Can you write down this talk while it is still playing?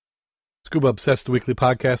Scuba Obsessed, the weekly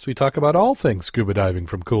podcast. We talk about all things scuba diving,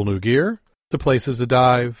 from cool new gear to places to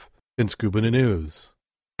dive and scuba news.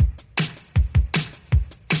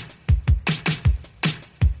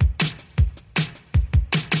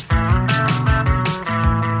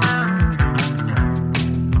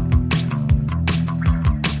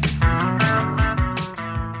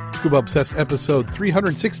 Scuba Obsessed episode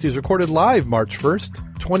 360 is recorded live March 1st,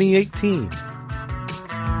 2018.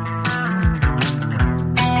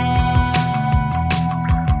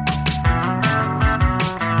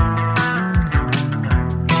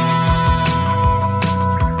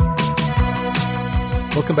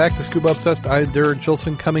 Welcome back to Scuba Obsessed. I'm Darren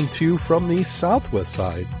Chilson, coming to you from the southwest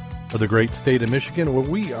side of the great state of Michigan, where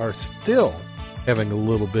we are still having a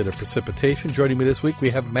little bit of precipitation. Joining me this week, we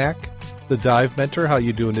have Mac, the dive mentor. How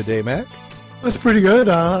you doing today, Mac? It's pretty good.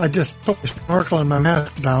 I just put my snorkel and my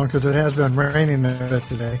mask down because it has been raining a bit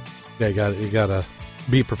today. Yeah, you gotta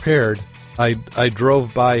be prepared. I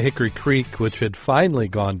drove by Hickory Creek, which had finally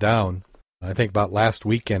gone down. I think about last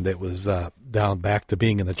weekend it was down back to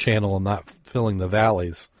being in the channel and not filling the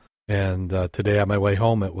valleys. And today on my way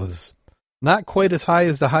home, it was not quite as high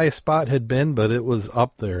as the highest spot had been, but it was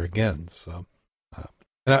up there again. So,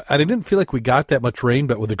 and I didn't feel like we got that much rain,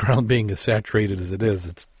 but with the ground being as saturated as it is,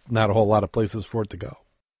 it's not a whole lot of places for it to go.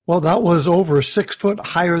 Well, that was over 6 foot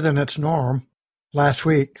higher than its norm last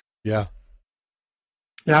week. Yeah.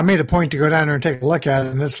 Yeah, I made a point to go down there and take a look at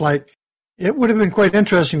it, and it's like, it would have been quite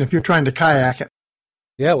interesting if you're trying to kayak it.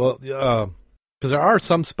 Yeah, well, because there are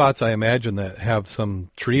some spots, I imagine, that have some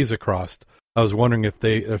trees across. I was wondering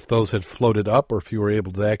if those had floated up or if you were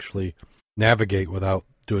able to actually navigate without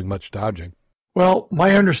doing much dodging. Well,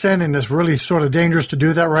 my understanding is really sort of dangerous to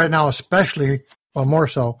do that right now, especially, well, more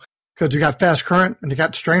so, because you got fast current and you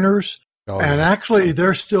got strainers. Oh, and yeah. Actually,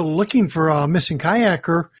 they're still looking for a missing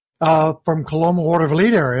kayaker from Coloma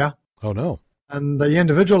Watervliet area. Oh, no. And the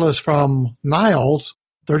individual is from Niles,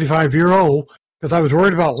 35-year-old, because I was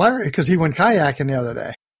worried about Larry because he went kayaking the other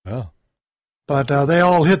day. Oh. But they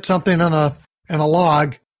all hit something in a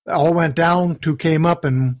log. All went down, two came up,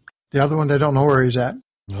 and the other one, they don't know where he's at.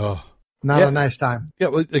 Oh. Not a nice time. Yeah,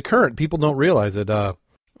 well, the current, people don't realize it.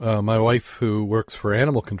 My wife, who works for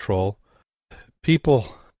animal control,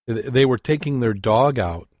 they were taking their dog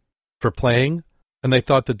out for playing, and they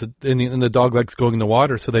thought that the dog likes going in the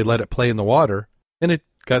water, so they let it play in the water, and it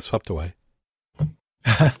got swept away.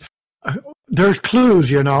 There's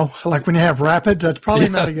clues, like when you have rapids, that's probably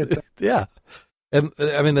not a good thing. Yeah. And,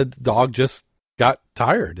 I mean, the dog just got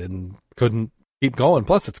tired and couldn't keep going.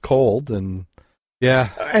 Plus, it's cold, and yeah.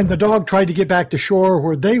 And the dog tried to get back to shore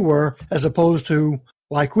where they were, as opposed to,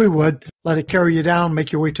 like we would, let it carry you down,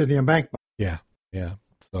 make your way to the embankment. Yeah, yeah.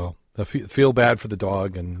 So I feel bad for the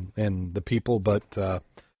dog and the people, but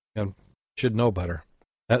should know better.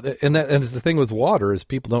 And the thing with water is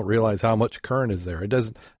people don't realize how much current is there. It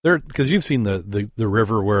doesn't because you've seen the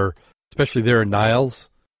river where, especially there in Niles,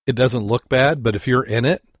 it doesn't look bad, but if you're in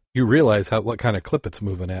it, you realize what kind of clip it's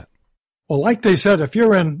moving at. Well, like they said, if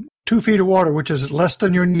you're in 2 feet of water, which is less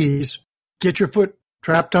than your knees, get your foot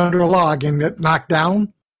trapped under a log and get knocked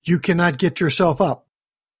down, you cannot get yourself up.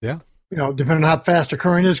 Yeah. Depending on how fast the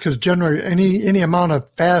current is, because generally any amount of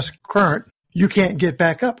fast current, you can't get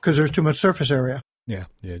back up because there's too much surface area. Yeah,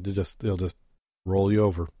 they'll just roll you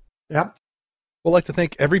over. Yep. We'd like to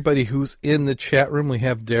thank everybody who's in the chat room. We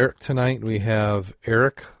have Derek tonight. We have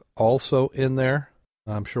Eric also in there.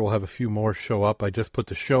 I'm sure we'll have a few more show up. I just put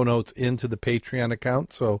the show notes into the Patreon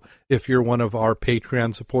account, so if you're one of our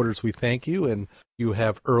Patreon supporters, we thank you, and you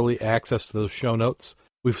have early access to those show notes.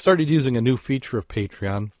 We've started using a new feature of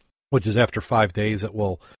Patreon, which is after 5 days it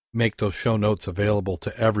will make those show notes available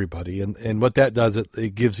to everybody. And what that does,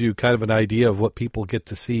 it gives you kind of an idea of what people get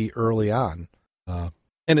to see early on.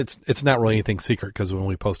 And it's not really anything secret, because when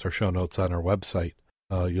we post our show notes on our website,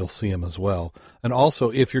 you'll see them as well. And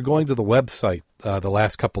also, if you're going to the website the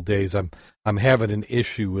last couple days, I'm having an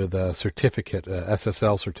issue with a certificate,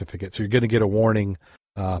 SSL certificate. So you're going to get a warning.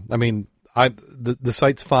 The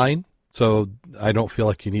site's fine, so I don't feel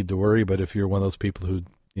like you need to worry. But if you're one of those people who,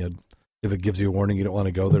 if it gives you a warning you don't want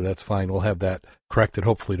to go there, that's fine. We'll have that corrected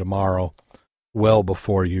hopefully tomorrow, well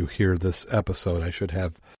before you hear this episode. I should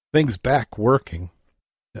have things back working.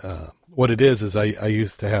 What it is I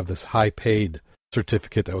used to have this high-paid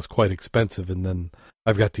certificate that was quite expensive, and then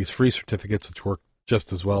I've got these free certificates which work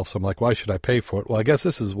just as well. So I'm like, why should I pay for it? Well, I guess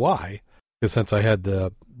this is why, because since I had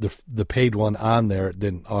the paid one on there, it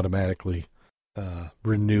didn't automatically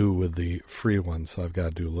renew with the free one, so I've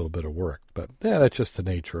got to do a little bit of work. But yeah, that's just the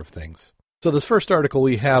nature of things. So this first article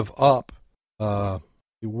we have up,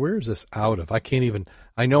 where is this out of?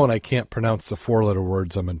 I know when I can't pronounce the 4-letter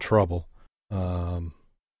words, I'm in trouble.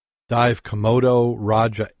 Dive Komodo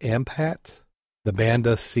Raja Ampat, the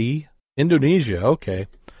Banda Sea, Indonesia. Okay.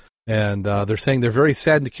 And they're saying they're very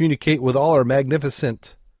saddened to communicate with all our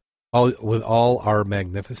magnificent.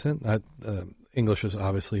 English is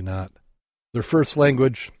obviously not their first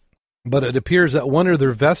language, but it appears that one of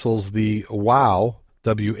their vessels, the WAO,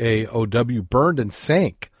 W-A-O-W, burned and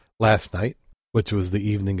sank last night, which was the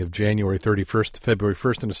evening of January 31st to February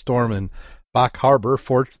 1st in a storm in Bach Harbor.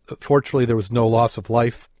 Fortunately, there was no loss of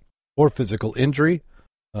life or physical injury.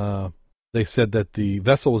 They said that the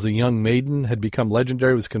vessel was a young maiden, had become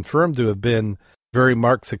legendary, was confirmed to have been very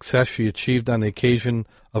marked success she achieved on the occasion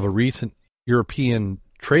of a recent European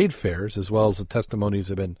trade fairs, as well as the testimonies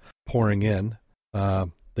have been pouring in.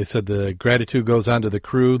 They said the gratitude goes on to the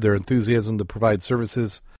crew, their enthusiasm to provide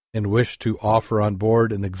services and wish to offer on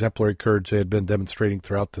board, and the exemplary courage they had been demonstrating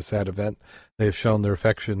throughout the sad event. They have shown their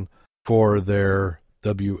affection for their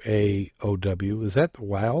WAOW. Is that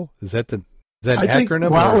WOW? Is that an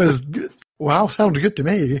acronym? WOW sounds good to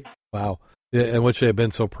me. Wow. In which they have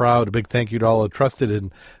been so proud. A big thank you to all who trusted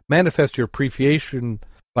and manifest your appreciation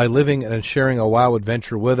by living and sharing a WOW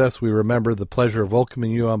adventure with us. We remember the pleasure of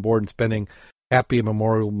welcoming you on board and spending happy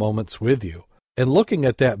memorial moments with you. And looking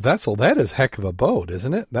at that vessel, that is heck of a boat,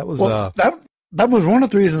 isn't it? That was that was one of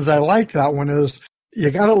the reasons I liked that one. Is you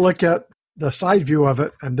got to look at the side view of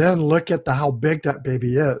it and then look at how big that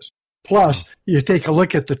baby is. Plus, you take a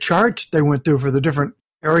look at the charts they went through for the different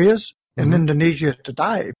areas in Indonesia to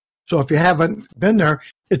dive. So if you haven't been there,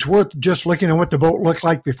 it's worth just looking at what the boat looked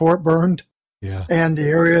like before it burned, and the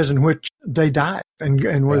areas in which they dive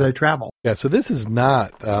and where they travel. Yeah, so this is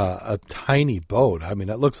not a tiny boat. I mean,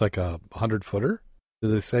 it looks like a 100-footer. Do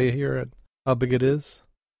they say here how big it is?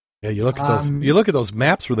 Yeah, you look at those. You look at those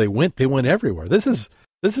maps where they went. They went everywhere. This is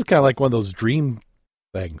kind of like one of those dream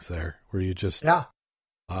things there, where you just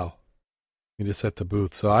wow, you just set the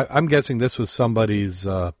booth. So I'm guessing this was somebody's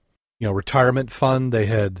retirement fund. They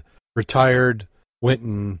had retired, went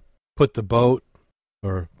and put the boat,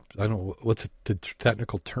 or I don't know, what's the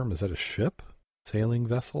technical term? Is that a ship? Sailing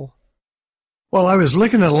vessel? Well, I was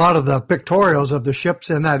looking at a lot of the pictorials of the ships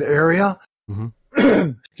in that area.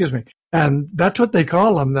 Excuse me. And that's what they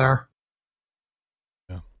call them there.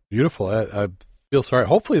 Yeah. Beautiful. I feel sorry.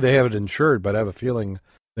 Hopefully they have it insured, but I have a feeling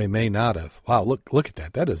they may not have. Wow, look at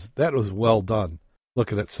that. That was well done.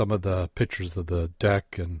 Looking at some of the pictures of the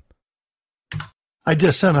deck. And I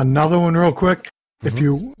just sent another one real quick. If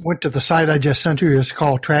you went to the site I just sent you, it's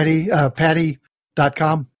called Patty.com,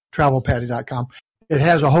 travelpatty.com. It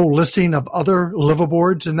has a whole listing of other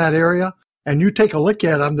liveaboards in that area, and you take a look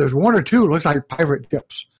at them. There's one or two, looks like pirate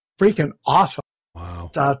ships. Freaking awesome. Wow.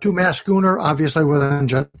 It's a two-mast schooner, obviously with an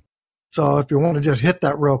engine. So if you want to just hit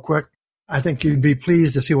that real quick, I think you'd be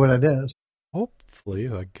pleased to see what it is. Hopefully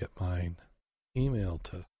I get my email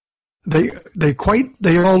to...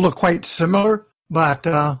 They all look quite similar, but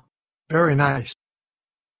very nice.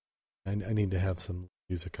 I need to have some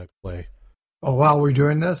music I play. Oh, while we're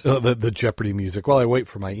doing this? The Jeopardy music. While I wait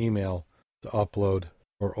for my email to upload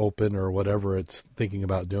or open or whatever it's thinking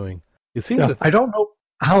about doing. It seems I don't know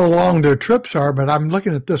how long their trips are, but I'm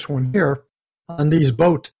looking at this one here on these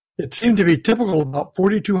boats. It seemed to be typical about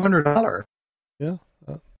 $4,200. Yeah.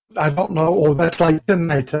 I don't know. Oh, that's like 10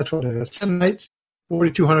 nights. That's what it is. 10 nights,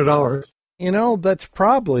 $4,200. That's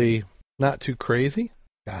probably not too crazy.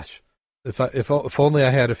 Gosh. If only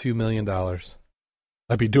I had a few $1 million,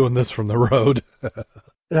 I'd be doing this from the road.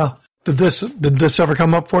 Yeah. Did this ever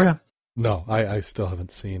come up for you? No, I still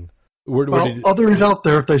haven't seen. Others out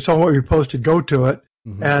there, if they saw what we posted, go to it.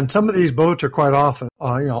 And some of these boats are quite often,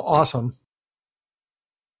 awesome.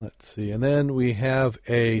 Let's see. And then we have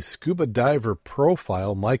a scuba diver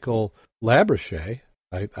profile, Michael Labrochet.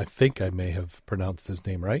 I think I may have pronounced his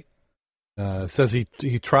name right. Says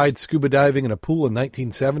he tried scuba diving in a pool in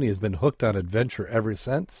 1970, has been hooked on adventure ever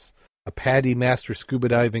since. A PADI master scuba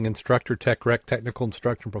diving instructor, tech rec, technical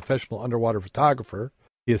instructor, and professional underwater photographer.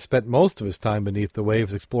 He has spent most of his time beneath the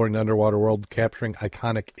waves exploring the underwater world, capturing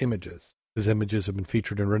iconic images. His images have been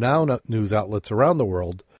featured in renowned news outlets around the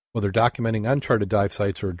world, whether documenting uncharted dive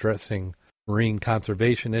sites or addressing marine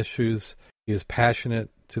conservation issues. He is passionate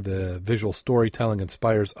to the visual storytelling,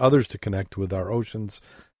 inspires others to connect with our oceans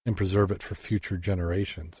and preserve it for future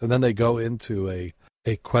generations. And then they go into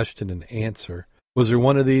a question and answer. Was there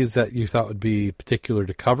one of these that you thought would be particular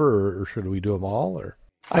to cover, or should we do them all? Or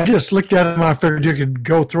I just looked at them. I figured you could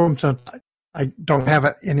go through them since I don't have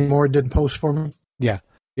it anymore. It didn't post for me. Yeah.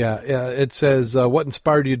 It says, what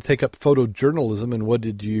inspired you to take up photojournalism, and what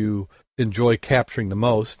did you enjoy capturing the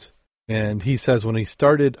most? And he says, when he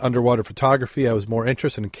started underwater photography, I was more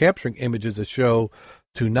interested in capturing images that show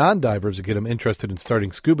to non-divers to get them interested in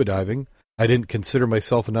starting scuba diving. I didn't consider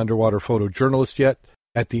myself an underwater photojournalist yet.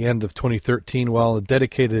 At the end of 2013, while a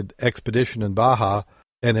dedicated expedition in Baja,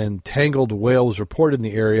 an entangled whale was reported in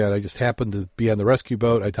the area, and I just happened to be on the rescue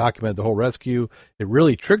boat. I documented the whole rescue. It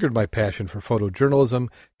really triggered my passion for photojournalism.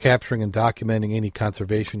 Capturing and documenting any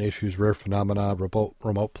conservation issues, rare phenomena,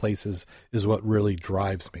 remote places is what really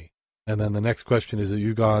drives me. And then the next question is, have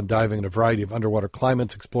you gone diving in a variety of underwater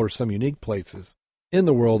climates, explore some unique places in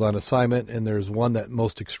the world on assignment, and there's one that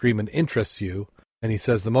most extreme and interests you? And he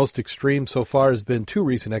says the most extreme so far has been 2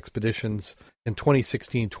 recent expeditions in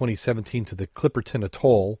 2016-2017 to the Clipperton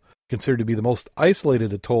Atoll, considered to be the most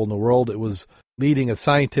isolated atoll in the world. It was leading a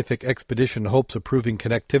scientific expedition in hopes of proving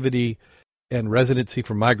connectivity and residency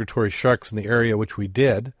for migratory sharks in the area, which we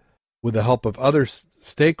did. With the help of other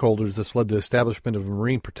stakeholders, this led to the establishment of a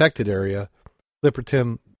marine protected area.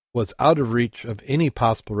 Clipperton was out of reach of any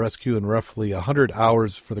possible rescue in roughly 100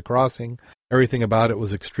 hours for the crossing. Everything about it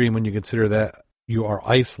was extreme when you consider that you are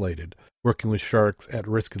isolated, working with sharks at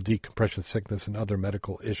risk of decompression sickness and other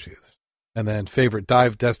medical issues. And then favorite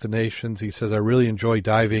dive destinations, he says, I really enjoy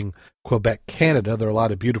diving Quebec, Canada. There are a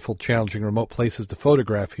lot of beautiful, challenging, remote places to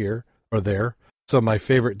photograph here or there. Some of my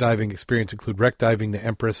favorite diving experiences include wreck diving the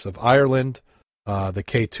Empress of Ireland, the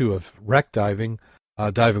K2 of wreck diving,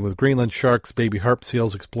 diving with Greenland sharks, baby harp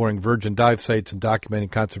seals, exploring virgin dive sites, and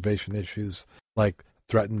documenting conservation issues like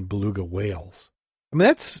threatened beluga whales. I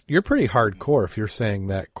mean, you're pretty hardcore if you're saying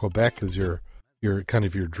that Quebec is your kind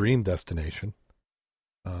of your dream destination.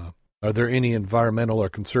 Are there any environmental or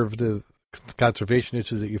conservation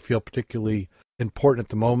issues that you feel particularly important at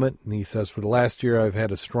the moment? And he says, for the last year, I've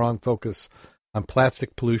had a strong focus on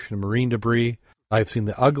plastic pollution and marine debris. I've seen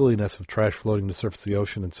the ugliness of trash floating to the surface of the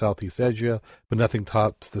ocean in Southeast Asia, but nothing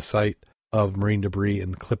tops the sight of marine debris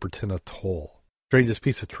in Clipperton Atoll. Strangest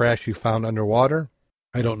piece of trash you found underwater?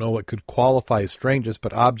 I don't know what could qualify as strangest,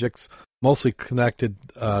 but objects mostly connected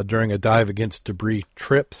during a dive against debris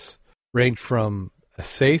trips range from a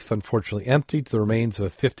safe, unfortunately empty, to the remains of a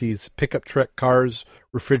 50s pickup truck, cars,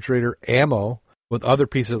 refrigerator, ammo, with other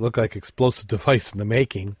pieces that look like explosive device in the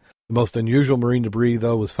making. The most unusual marine debris,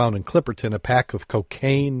 though, was found in Clipperton, a pack of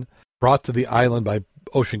cocaine brought to the island by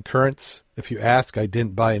ocean currents. If you ask, I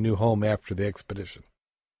didn't buy a new home after the expedition.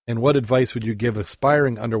 And what advice would you give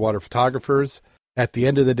aspiring underwater photographers? At the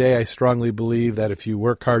end of the day, I strongly believe that if you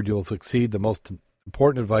work hard, you'll succeed. The most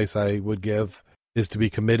important advice I would give is to be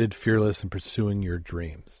committed, fearless, and pursuing your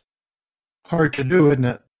dreams. Hard to do, isn't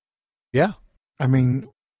it? Yeah. I mean,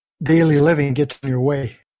 daily living gets in your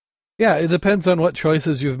way. Yeah, it depends on what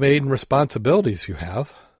choices you've made and responsibilities you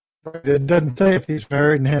have. It doesn't say if he's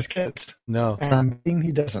married and has kids. No. And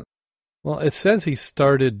he doesn't. Well, it says he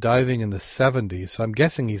started diving in the 70s, so I'm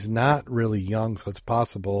guessing he's not really young, so it's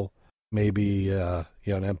possible maybe an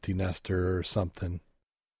empty nester or something.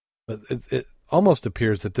 But it almost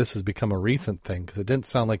appears that this has become a recent thing, because it didn't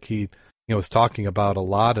sound like he was talking about a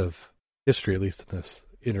lot of history, at least in this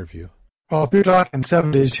interview. Well, if you're talking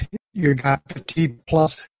 70s, you got 50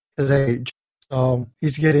 plus his age. So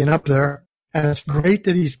he's getting up there. And it's great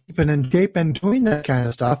that he's keeping in shape and doing that kind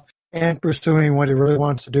of stuff and pursuing what he really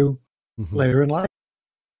wants to do later in life.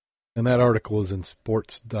 And that article is in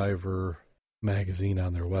Sports Diver magazine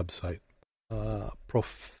on their website. So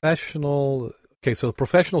the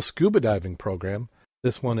professional scuba diving program,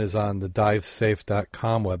 this one is on the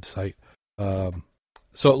divesafe.com website.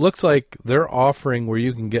 So it looks like they're offering where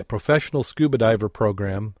you can get professional scuba diver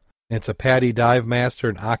program. And it's a PADI Dive Master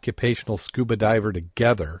and occupational scuba diver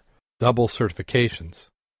together, double certifications.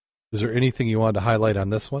 Is there anything you wanted to highlight on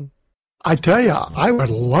this one? I tell you, I would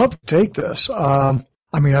love to take this. I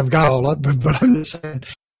mean, I've got a lot, but I'm just saying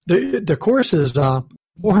the course is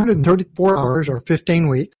 434 hours or 15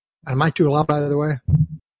 weeks. Am I too loud, by the way?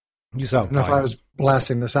 You sound I don't know if I was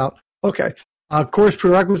blasting this out. Okay. Course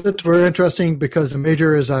prerequisites very interesting because the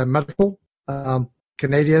major is a medical,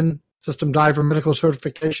 Canadian System Diver Medical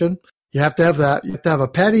Certification. You have to have that. You have to have a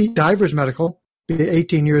PADI Diver's Medical, be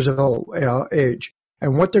 18 years of age.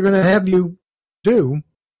 And what they're going to have you do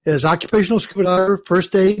is occupational scuba diver,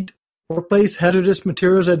 first aid, workplace hazardous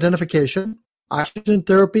materials identification, oxygen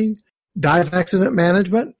therapy, dive accident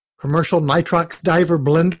management, commercial nitrox diver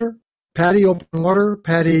blender, PADI open water,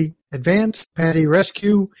 PADI advanced, PADI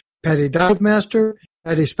rescue, PADI dive master,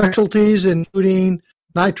 PADI specialties including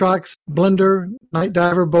nitrox blender, night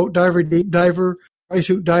diver, boat diver, deep diver, dry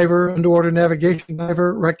suit diver, underwater navigation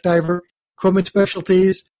diver, wreck diver, equipment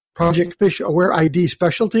specialties, project fish aware ID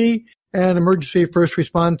specialty, and emergency first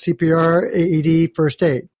response, CPR, AED, first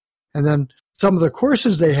aid. And then Some of the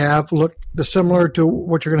courses they have look similar to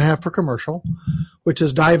what you're going to have for commercial, which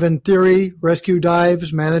is dive in theory, rescue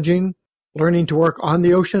dives, managing, learning to work on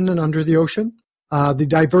the ocean and under the ocean, the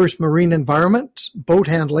diverse marine environment, boat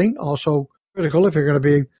handling, also critical if you're going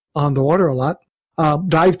to be on the water a lot,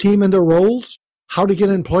 dive team and their roles, how to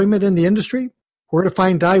get employment in the industry, where to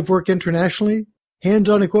find dive work internationally,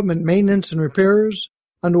 hands-on equipment maintenance and repairs,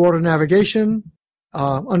 underwater navigation,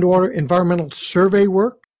 underwater environmental survey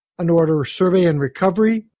work, underwater survey and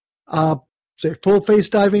recovery, full-face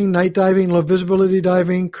diving, night diving, low visibility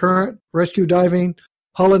diving, current rescue diving,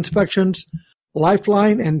 hull inspections,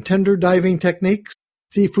 lifeline and tender diving techniques,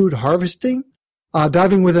 seafood harvesting,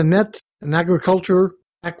 diving with a net and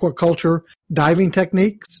aquaculture diving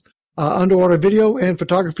techniques, underwater video and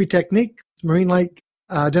photography techniques, marine life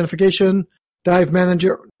identification, dive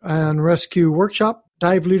manager and rescue workshop,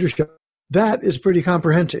 dive leadership. That is pretty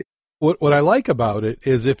comprehensive. What I like about it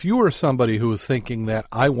is if you were somebody who was thinking that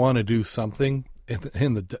I want to do something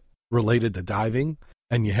related to diving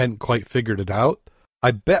and you hadn't quite figured it out, I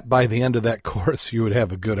bet by the end of that course you would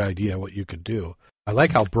have a good idea what you could do. I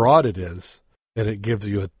like how broad it is, and it gives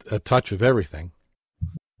you a touch of everything.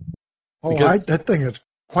 That thing is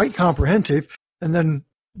quite comprehensive. And then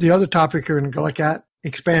the other topic you're going to look at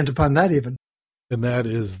expands upon that even. And that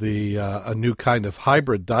is a new kind of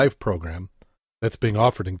hybrid dive program that's being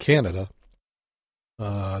offered in Canada.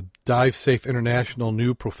 Dive Safe International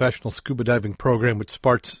new professional scuba diving program, which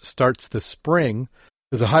starts this spring,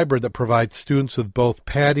 is a hybrid that provides students with both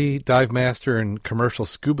PADI, Dive Master, and commercial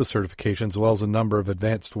scuba certifications, as well as a number of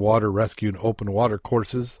advanced water rescue and open water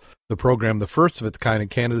courses. The program, the first of its kind in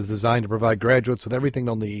Canada, is designed to provide graduates with everything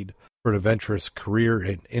they'll need for an adventurous career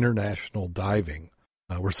in international diving.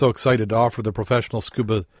 We're so excited to offer the professional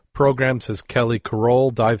scuba program, says Kelly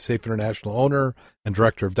Carroll, Dive Safe International owner and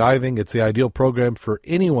director of diving. It's the ideal program for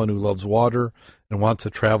anyone who loves water and wants to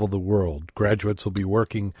travel the world. Graduates will be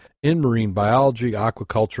working in marine biology,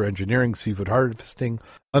 aquaculture, engineering, seafood harvesting,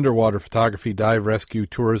 underwater photography, dive rescue,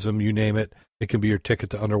 tourism, you name it. It can be your ticket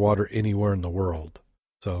to underwater anywhere in the world.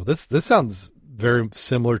 So this sounds very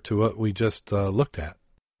similar to what we just looked at.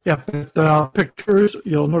 Yeah, the pictures,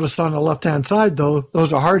 you'll notice on the left-hand side, though,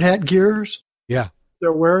 those are hard hat gears. Yeah.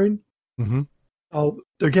 They're wearing. Mm-hmm. Oh,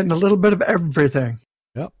 they're getting a little bit of everything.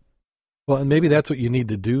 Yep. Well, and maybe that's what you need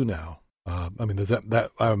to do now. I mean, does that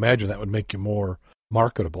I imagine that would make you more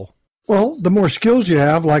marketable. Well, the more skills you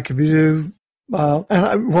have, like if you do,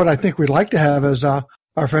 what I think we'd like to have is our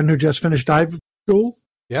friend who just finished dive school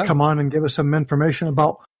come on and give us some information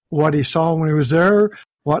about what he saw when he was there,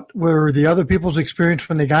 what were the other people's experience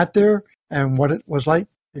when they got there, and what it was like,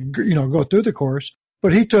 go through the course.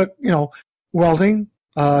 But he took, welding,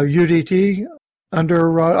 UDT,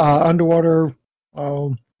 underwater,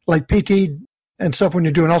 like PT and stuff when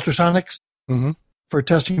you're doing ultrasonics for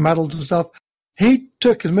testing metals and stuff. He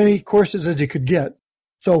took as many courses as he could get.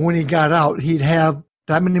 So when he got out, he'd have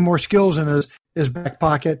that many more skills in his back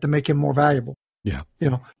pocket to make him more valuable. Yeah.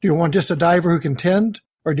 Do you want just a diver who can tend?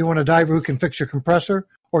 Or do you want a diver who can fix your compressor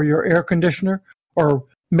or your air conditioner or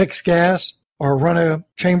mix gas or run a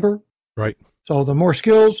chamber? Right. So the more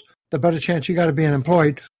skills, the better chance you got of being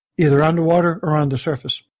employed either underwater or on the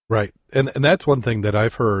surface. Right. And that's one thing that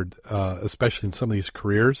I've heard, especially in some of these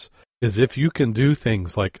careers, is if you can do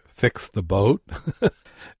things like fix the boat,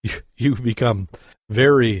 you become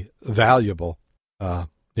very valuable.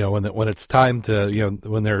 When it's time to,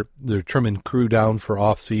 when they're trimming crew down for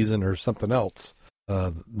off season or something else.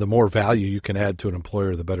 The more value you can add to an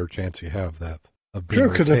employer, the better chance you have of being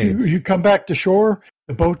retained. Sure, because if you come back to shore,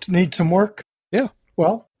 the boat needs some work. Yeah.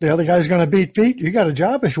 Well, the other guy's going to beat feet. You got a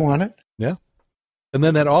job if you want it. Yeah. And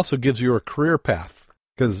then that also gives you a career path.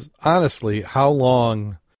 Because honestly, how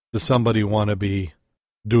long does somebody want to be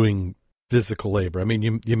doing physical labor? I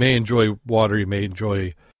mean, you may enjoy water, you may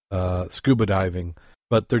enjoy scuba diving,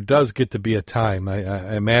 but there does get to be a time.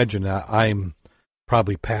 I imagine I'm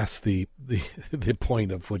probably past the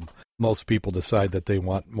point of when most people decide that they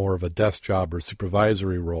want more of a desk job or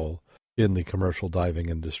supervisory role in the commercial diving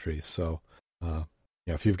industry. So,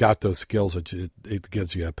 if you've got those skills, it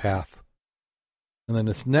gives you a path. And then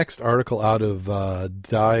this next article out of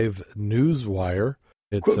Dive Newswire.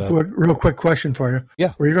 It's real quick question for you.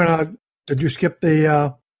 Yeah. Did you skip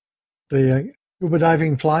the scuba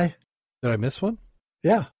diving fly? Did I miss one?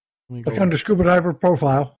 Yeah. Look under scuba diver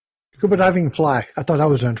profile. Scuba diving fly. I thought that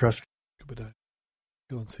was interesting. Scuba dive.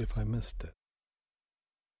 Go and see if I missed it.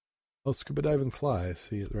 Oh, scuba diving fly. I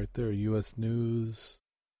see it right there. U.S. News.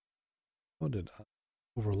 Oh, did I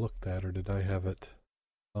overlook that, or did I have it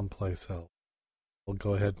someplace else? We'll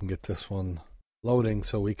go ahead and get this one loading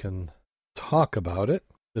so we can talk about it.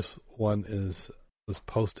 This one was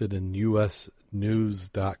posted in usnews.com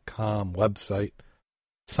website.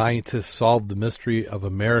 Scientists solved the mystery of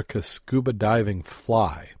America's scuba diving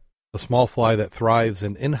fly, a small fly that thrives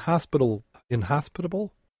in inhospitable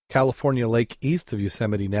California lake east of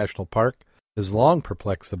Yosemite National Park has long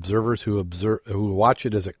perplexed observers who watch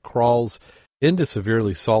it as it crawls into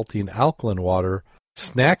severely salty and alkaline water,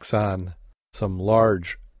 snacks on some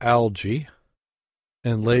large algae,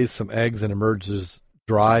 and lays some eggs and emerges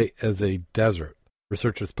dry as a desert.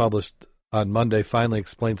 Researchers published on Monday finally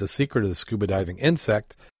explains the secret of the scuba diving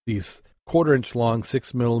insect. These quarter-inch long,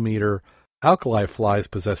 6-millimeter alkali flies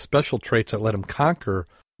possess special traits that let them conquer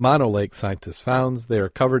Mono Lake, scientists found. They are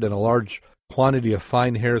covered in a large quantity of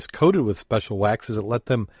fine hairs coated with special waxes that let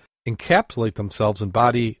them encapsulate themselves in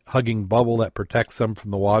body-hugging bubble that protects them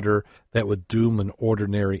from the water that would doom an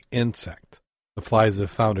ordinary insect. The flies have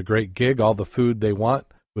found a great gig, all the food they want,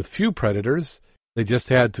 with few predators. They just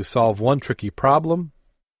had to solve one tricky problem.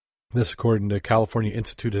 This, according to California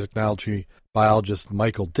Institute of Technology biologist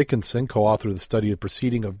Michael Dickinson, co-author of the study of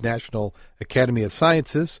proceeding of National Academy of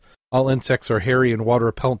Sciences. All insects are hairy and water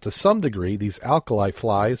repellent to some degree. These alkali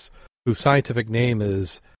flies, whose scientific name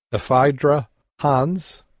is Ephydra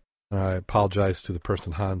hans, I apologize to the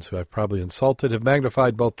person Hans who I've probably insulted, have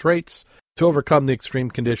magnified both traits to overcome the extreme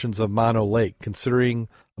conditions of Mono Lake. Considering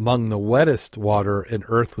among the wettest water in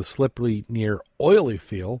Earth with slippery, near oily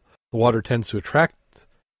feel, the water tends to attract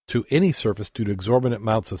to any surface due to exorbitant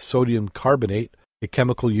amounts of sodium carbonate, a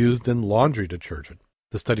chemical used in laundry detergent.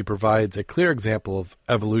 The study provides a clear example of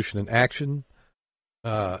evolution in action,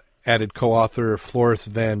 added co-author Floris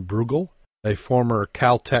Van Brugel, a former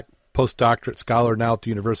Caltech postdoctorate scholar now at the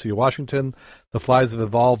University of Washington. The flies have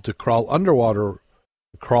evolved to crawl underwater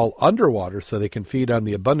so they can feed on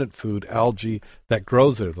the abundant food algae that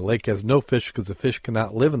grows there. The lake has no fish because the fish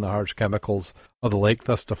cannot live in the harsh chemicals of the lake.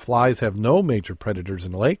 Thus, the flies have no major predators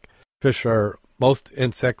in the lake. Most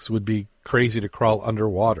insects would be crazy to crawl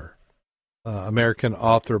underwater. American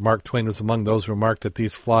author Mark Twain was among those who remarked that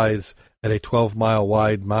these flies at a 12-mile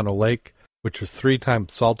wide Mono Lake, which is 3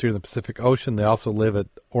 times saltier than the Pacific Ocean. They also live at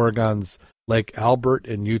Oregon's Lake Albert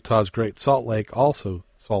and Utah's Great Salt Lake, also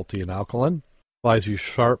salty and alkaline. Flies use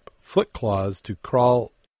sharp foot claws to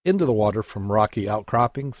crawl into the water from rocky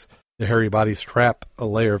outcroppings. The hairy bodies trap a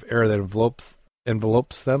layer of air that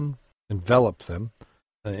envelops them in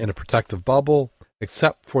a protective bubble,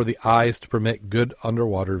 except for the eyes to permit good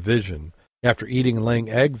underwater vision. After eating and laying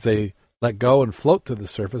eggs, they let go and float to the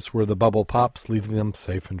surface where the bubble pops, leaving them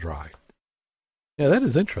safe and dry. Yeah, that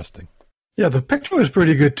is interesting. Yeah, the picture was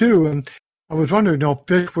pretty good, too. And I was wondering,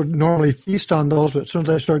 fish would normally feast on those, but as soon as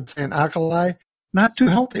I started saying alkali, not too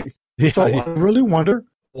healthy. Yeah, so I really wonder,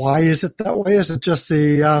 why is it that way? Is it just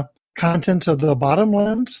the contents of the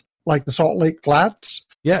bottomlands, like the Salt Lake Flats?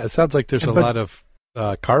 Yeah, it sounds like there's a lot of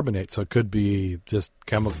carbonate, so it could be just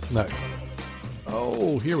chemical.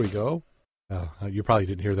 Oh, here we go. You probably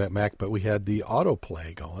didn't hear that, Mac, but we had the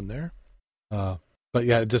autoplay going there. But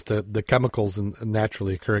yeah, just the chemicals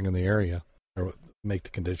naturally occurring in the area are what make the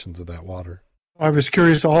conditions of that water. I was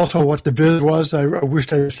curious also what the viz was. I wish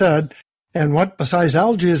they said, and what besides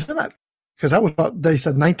algae is in it? Because that was they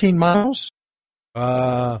said 19 miles.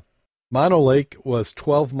 Mono Lake was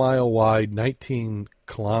 12-mile wide,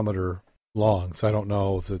 19-kilometer long. So I don't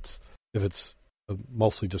know if it's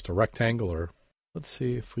mostly just a rectangle or. Let's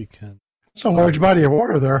see if we can. It's a large body of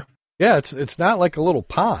water there. Yeah, it's not like a little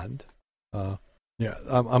pond.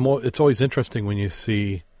 It's always interesting when you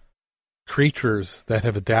see creatures that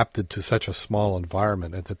have adapted to such a small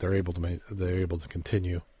environment and that they're able to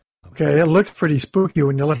continue. Okay, it looks pretty spooky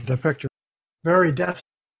when you look at the picture. Very dense.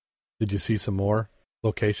 Did you see some more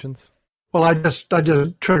locations? Well, I just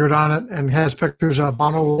triggered on it and has pictures of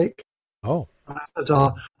Mono Lake. Oh, it's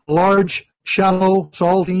a large, shallow,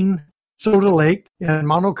 saltine soda lake in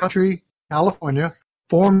Mono Country, California,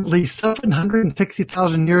 formed at least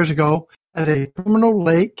 760,000 years ago as a terminal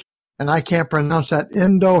lake, and I can't pronounce that,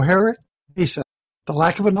 Indo-Herrick Basin. The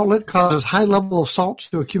lack of an outlet causes high level of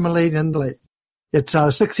salts to accumulate in the lake. It's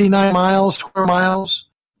 69 square miles,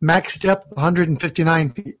 max depth 159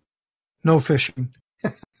 feet. No fishing.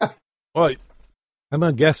 Well, I'm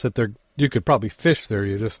going to guess that you could probably fish there.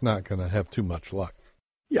 You're just not going to have too much luck.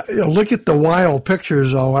 Yeah, look at the wild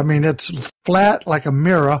pictures, though. I mean, it's flat like a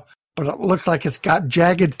mirror, but it looks like it's got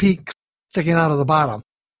jagged peaks sticking out of the bottom.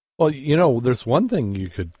 Well, there's one thing you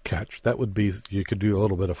could catch. That would be you could do a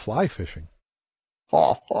little bit of fly fishing.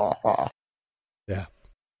 Ha, ha, ha. Yeah.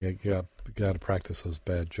 You got to practice those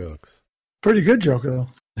bad jokes. Pretty good joke, though.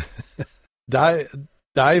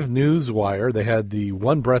 Dive Newswire, they had the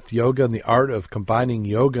One Breath Yoga and the art of combining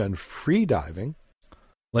yoga and free diving.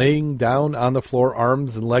 Laying down on the floor,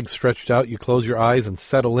 arms and legs stretched out, you close your eyes and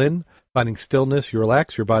settle in. Finding stillness, you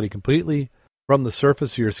relax your body completely from the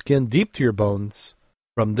surface of your skin deep to your bones.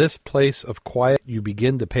 From this place of quiet, you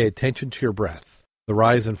begin to pay attention to your breath. The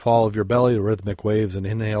rise and fall of your belly, the rhythmic waves and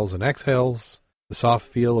inhales and exhales, the soft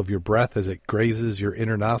feel of your breath as it grazes your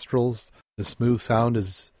inner nostrils, the smooth sound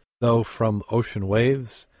as though from ocean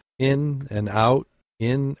waves. In and out,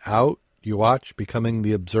 you watch, becoming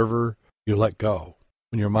the observer, you let go.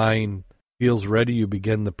 When your mind feels ready, you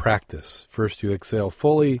begin the practice. First, you exhale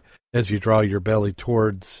fully as you draw your belly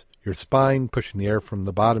towards your spine, pushing the air from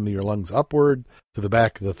the bottom of your lungs upward to the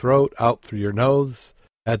back of the throat, out through your nose.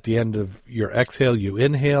 At the end of your exhale, you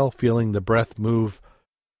inhale, feeling the breath move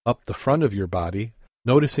up the front of your body.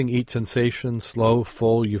 Noticing each sensation, slow,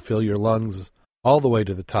 full, you fill your lungs all the way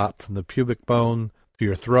to the top. From the pubic bone to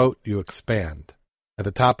your throat, you expand. At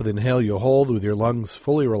the top of the inhale, you hold with your lungs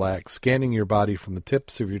fully relaxed, scanning your body from the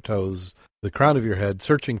tips of your toes to the crown of your head,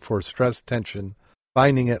 searching for stress, tension.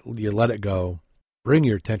 Finding it, you let it go. Bring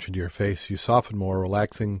your attention to your face. You soften more,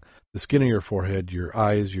 relaxing the skin of your forehead, your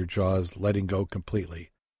eyes, your jaws, letting go completely.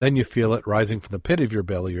 Then you feel it rising from the pit of your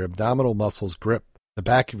belly. Your abdominal muscles grip. The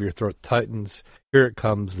back of your throat tightens. Here it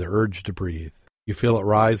comes, the urge to breathe. You feel it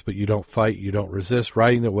rise, but you don't fight. You don't resist.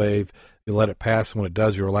 Riding the wave, you let it pass, and when it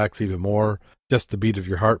does, you relax even more. Just the beat of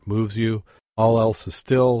your heart moves you. All else is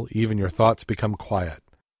still. Even your thoughts become quiet.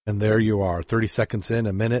 And there you are, 30 seconds in,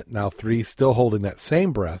 a minute, now 3, still holding that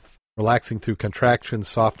same breath, relaxing through contractions,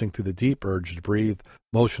 softening through the deep urge to breathe,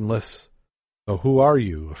 motionless. So who are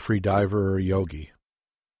you, a free diver or a yogi?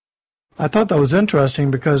 I thought that was interesting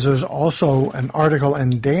because there's also an article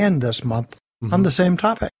in Dan this month on the same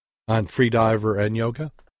topic. On free diver and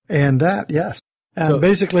yoga? And that, yes. And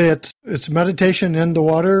basically it's meditation in the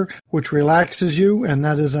water, which relaxes you, and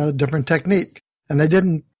that is a different technique. And they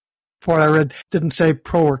didn't, what I read, didn't say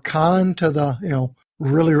pro or con to the,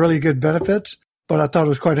 really, really good benefits. But I thought it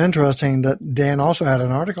was quite interesting that Dan also had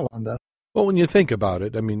an article on this. Well, when you think about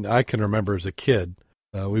it, I mean, I can remember as a kid,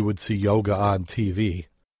 we would see yoga on TV.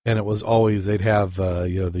 And it was always, they'd have,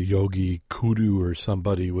 the yogi kudu or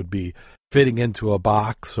somebody would be fitting into a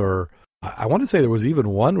box, or I want to say there was even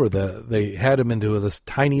one where they had him into this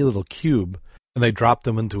tiny little cube and they dropped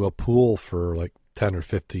him into a pool for like 10 or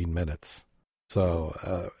 15 minutes.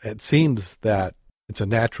 So it seems that it's a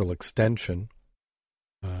natural extension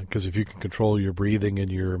because if you can control your breathing and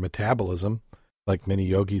your metabolism, like many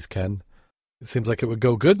yogis can, it seems like it would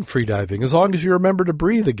go good in freediving as long as you remember to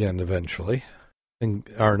breathe again eventually and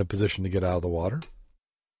are in a position to get out of the water.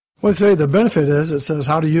 Well, say the benefit is it says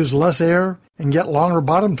how to use less air and get longer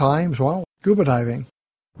bottom times while scuba diving.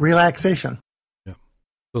 Relaxation. Yeah.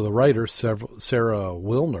 So the writer, Sarah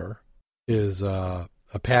Wilner, is a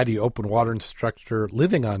PADI open water instructor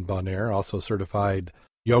living on Bonaire, also a certified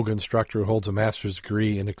yoga instructor who holds a master's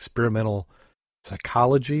degree in experimental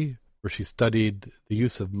psychology, where she studied the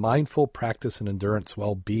use of mindful practice and endurance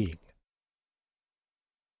well-being.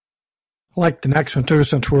 I like the next one, too,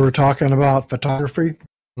 since we were talking about photography.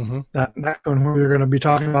 Mm-hmm. That next one we're going to be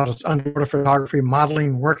talking about is underwater photography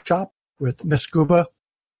modeling workshop with Miss Scuba.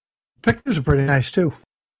 Pictures are pretty nice, too.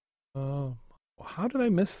 How did I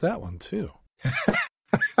miss that one, too?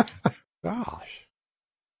 Gosh.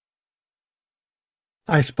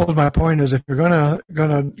 I suppose my point is if you're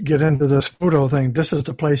gonna get into this photo thing, this is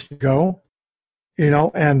the place to go,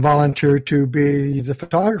 and volunteer to be the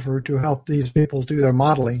photographer to help these people do their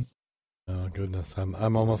modeling. Oh goodness,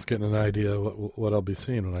 I'm almost getting an idea what I'll be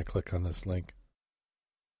seeing when I click on this link.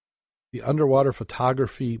 The underwater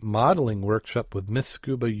photography modeling workshop with Miss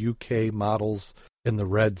Scuba UK models in the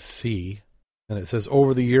Red Sea. And it says,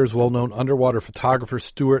 over the years, well-known underwater photographer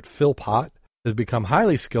Stuart Philpott has become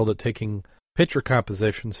highly skilled at taking picture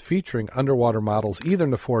compositions featuring underwater models either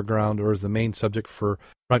in the foreground or as the main subject for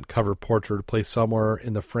front cover portrait placed somewhere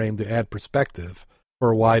in the frame to add perspective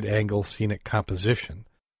for a wide-angle scenic composition.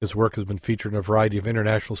 His work has been featured in a variety of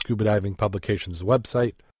international scuba diving publications'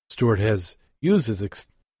 website. Stuart has used his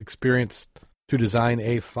experience to design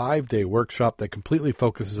a 5-day workshop that completely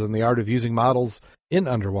focuses on the art of using models in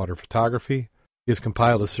underwater photography. He has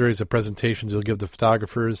compiled a series of presentations that will give the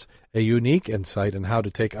photographers a unique insight on how to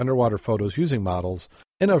take underwater photos using models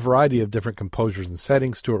in a variety of different composures and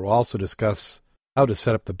settings. Stuart will also discuss how to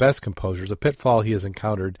set up the best composures, a pitfall he has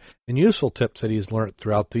encountered, and useful tips that he has learned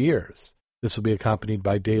throughout the years. This will be accompanied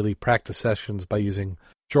by daily practice sessions by using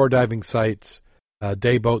shore diving sites,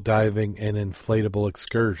 day boat diving, and inflatable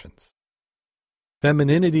excursions.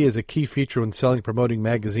 Femininity is a key feature when selling and promoting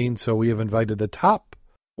magazines, so we have invited the top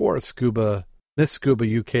 4 Miss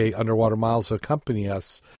Scuba UK underwater models to accompany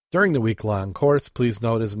us during the week-long course. Please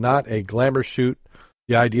note, it is not a glamour shoot.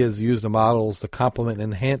 The idea is to use the models to complement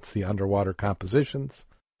and enhance the underwater compositions.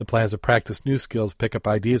 The plan is to practice new skills, pick up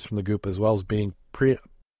ideas from the group, as well as being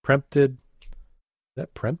preempted. Is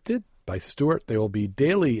that preempted? By Stuart. There will be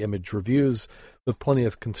daily image reviews with plenty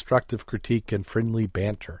of constructive critique and friendly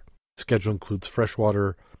banter. The schedule includes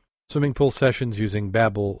freshwater swimming pool sessions using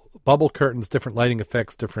bubble curtains, different lighting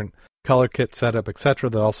effects, different color kit setup, etc.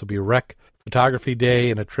 There'll also be rec photography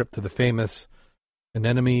day and a trip to the famous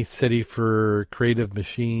Anemone City for creative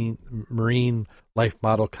marine life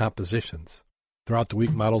model compositions. Throughout the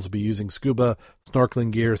week, models will be using scuba,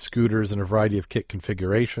 snorkeling gear, scooters, and a variety of kit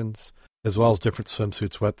configurations, as well as different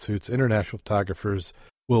swimsuits, wetsuits. International photographers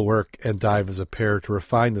will work and dive as a pair to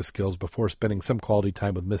refine the skills before spending some quality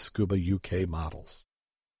time with Miss Scuba UK models.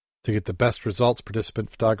 To get the best results,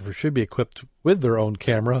 participant photographers should be equipped with their own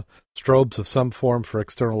camera, strobes of some form for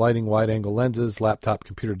external lighting, wide-angle lenses, laptop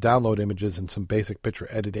computer download images, and some basic picture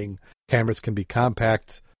editing. Cameras can be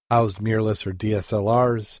compact, housed mirrorless, or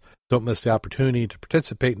DSLRs. Don't miss the opportunity to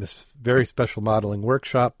participate in this very special modeling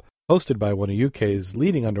workshop hosted by one of UK's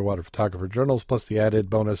leading underwater photographer journals, plus the added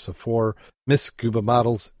bonus of 4 Miss Scuba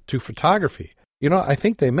models to photography. You know, I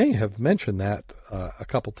think they may have mentioned that a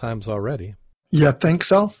couple times already. You think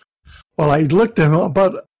so? Well, I looked him up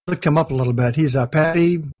a little bit. He's a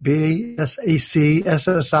PADI, BSAC,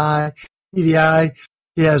 SSI, EDI.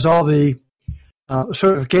 He has all the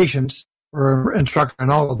certifications for instructor and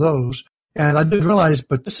all of those. And I didn't realize,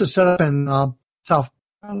 but this is set up in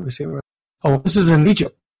this is in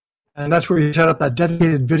Egypt. And that's where he set up that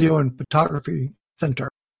dedicated video and photography center.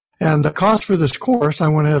 And the cost for this course, I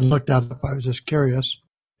went ahead and looked that up. I was just curious,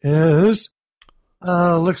 is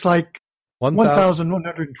looks like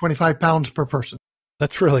 1,125 pounds per person.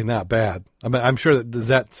 That's really not bad. I mean, I'm sure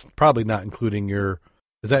that's probably not including your.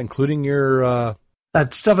 Is that including your?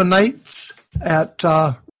 That's 7 nights at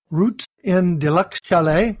Roots Inn Deluxe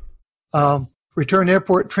Chalet. Return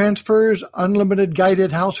airport transfers, unlimited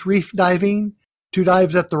guided house reef diving, 2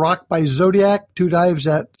 dives at the Rock by Zodiac, 2 dives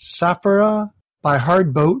at Safara by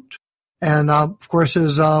Hard Boat, and of course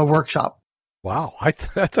his workshop. Wow, I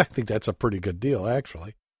think that's a pretty good deal,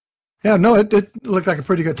 actually. Yeah, no, it looked like a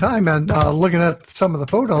pretty good time, and looking at some of the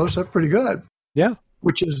photos, they're pretty good. Yeah.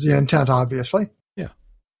 Which is the intent, obviously. Yeah.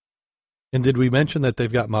 And did we mention that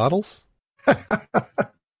they've got models?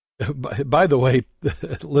 By the way,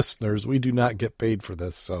 listeners, we do not get paid for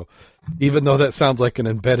this, so even though that sounds like an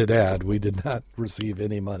embedded ad, we did not receive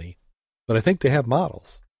any money. But I think they have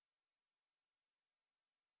models.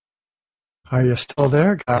 Are you still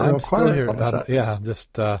there? I'm still here. Yeah,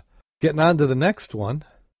 just getting on to the next one.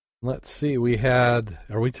 Let's see. We had.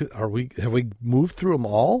 Have we moved through them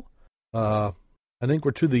all? I think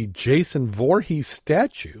we're to the Jason Voorhees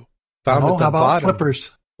statue found at the how about bottom.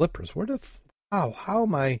 Flippers? Flippers. Where the? How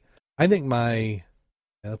am I? I think my.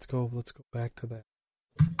 Yeah, let's go back to that.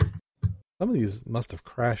 Some of these must have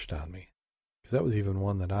crashed on me because that was even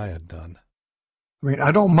one that I had done. I mean,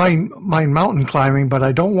 I don't mind mountain climbing, but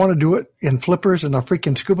I don't want to do it in flippers and a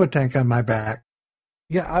freaking scuba tank on my back.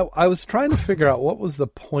 Yeah, I was trying to figure out what was the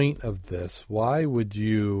point of this. Why would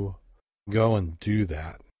you go and do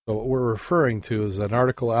that? So what we're referring to is an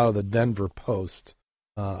article out of the Denver Post.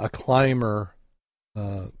 A climber,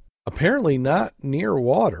 apparently not near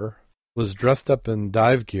water, was dressed up in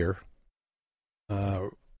dive gear.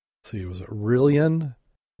 Let's see, was it Rillian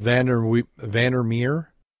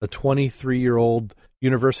Vandermeer, a 23-year-old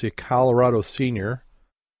University of Colorado senior,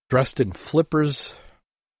 dressed in flippers,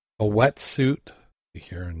 a wetsuit.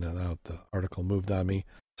 Here, and now the article moved on me.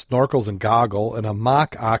 Snorkels and goggle, and a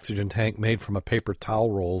mock oxygen tank made from a paper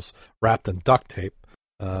towel rolls wrapped in duct tape.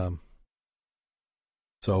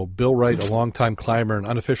 So Bill Wright, a longtime climber and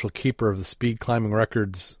unofficial keeper of the speed climbing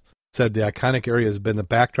records, said the iconic area has been the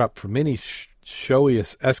backdrop for many showy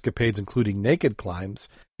escapades, including naked climbs,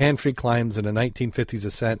 hand-free climbs, and a 1950s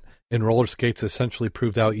ascent in roller skates essentially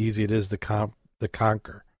proved how easy it is to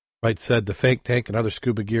conquer. Wright said the fake tank and other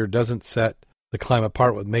scuba gear doesn't set the climb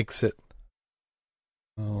apart. What makes it...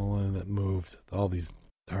 Oh, and it moved. All these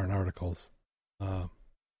darn articles.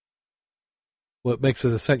 What makes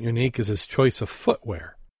his ascent unique is his choice of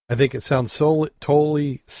footwear. I think it sounds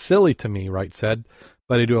totally silly to me, Wright said,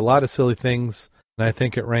 but I do a lot of silly things, and I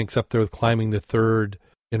think it ranks up there with climbing the third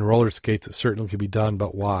in roller skates. It certainly could be done,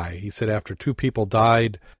 but why? He said after 2 people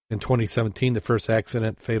died in 2017, the first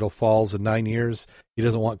accident, fatal falls in 9 years, he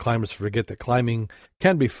doesn't want climbers to forget that climbing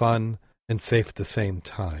can be fun and safe at the same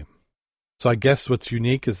time. So I guess what's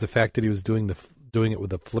unique is the fact that he was doing it with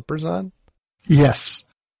the flippers on? Yes.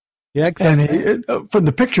 Yeah, exactly. And from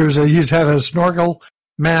the pictures, he's had a snorkel,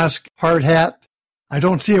 mask, hard hat. I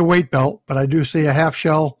don't see a weight belt, but I do see a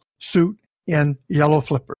half-shell suit in yellow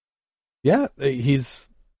flipper. Yeah, he's.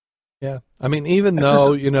 Yeah, I mean, even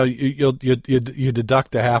though you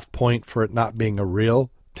deduct a half point for it not being a real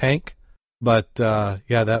tank, but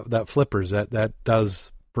that flippers that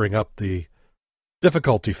does bring up the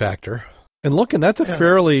difficulty factor. And looking, that's a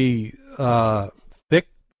fairly thick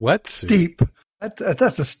wetsuit. Steep.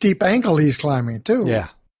 That's a steep ankle he's climbing too. Yeah.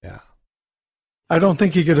 I don't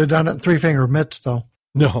think he could have done it in 3-finger mitts though.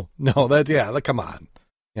 No, come on.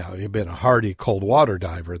 He'd been a hardy cold water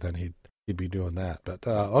diver, then he'd be doing that. But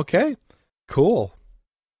okay, cool.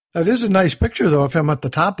 That is a nice picture though of him at the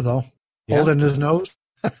top though, holding his nose.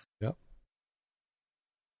 Yep.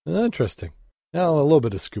 Interesting. Now a little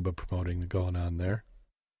bit of scuba promoting going on there.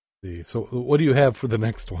 So what do you have for the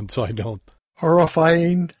next one? So I don't.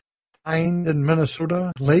 Horrifying find in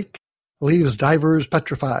Minnesota lake leaves divers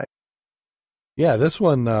petrified. Yeah, this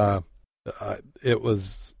one it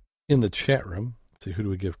was in the chat room. Let's see, who do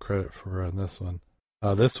we give credit for on this one?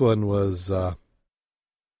 This one was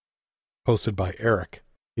posted by Eric.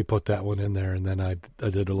 He put that one in there, and then I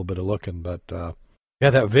did a little bit of looking. But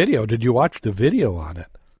that video. Did you watch the video on it?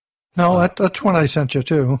 No, that's one I sent you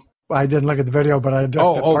too. I didn't look at the video, but I looked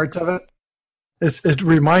at parts of it. It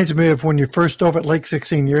reminds me of when you first dove at Lake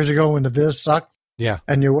 16 years ago when the Viz sucked. Yeah.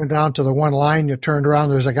 And you went down to the one line, you turned around,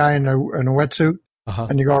 there's a guy in a wetsuit,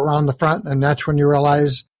 and you go around the front, and that's when you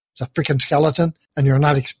realize it's a freaking skeleton, and you're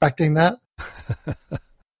not expecting that.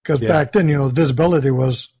 Because back then, the visibility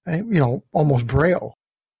was, almost Braille.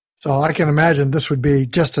 So I can imagine this would be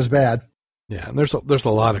just as bad. Yeah, and there's a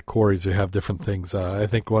lot of quarries who have different things. I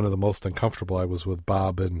think one of the most uncomfortable I was with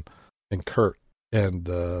Bob and Kurt, and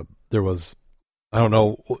there was, I don't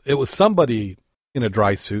know, it was somebody in a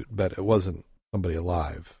dry suit, but it wasn't somebody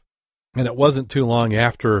alive. And it wasn't too long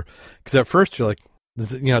after, because at first you're like, is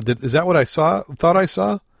that what I thought I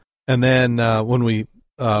saw? And then when we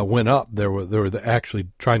went up, they were actually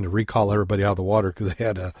trying to recall everybody out of the water because they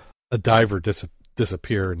had a diver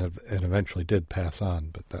disappear and eventually did pass on.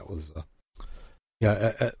 But that was,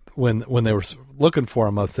 when they were looking for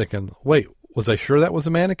him, I was thinking, wait, was I sure that was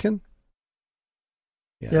a mannequin?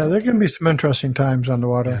 Yeah, there can be some interesting times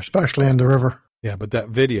underwater, especially in the river. Yeah, but that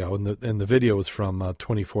video, and the video was from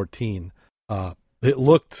 2014. It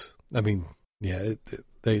looked, I mean,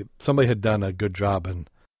 somebody had done a good job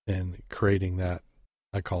in creating that.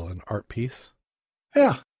 I call it an art piece.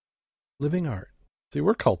 Yeah, living art. See,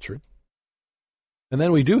 we're cultured. And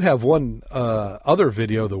then we do have one other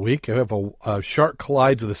video of the week. I have a shark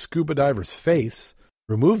collides with a scuba diver's face,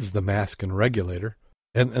 removes the mask and regulator,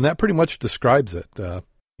 and that pretty much describes it.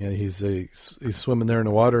 He's swimming there in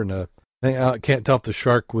the water, and I can't tell if the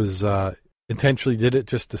shark was intentionally did it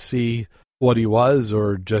just to see what he was,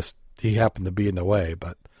 or just he happened to be in the way,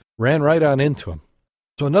 but ran right on into him.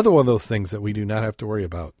 So another one of those things that we do not have to worry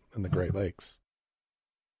about in the Great Lakes.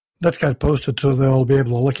 That's got posted so they'll be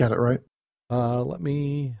able to look at it, right?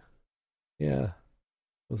 It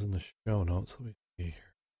was in the show notes. Let me see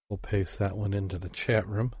here. We'll paste that one into the chat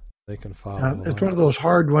room. They can follow. It's one of those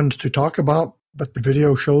hard ones to talk about, but the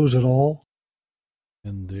video shows it all.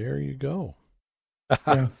 And there you go.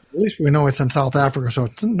 At least we know it's in South Africa, so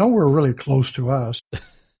it's nowhere really close to us.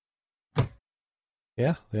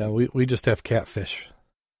 Yeah, we just have catfish.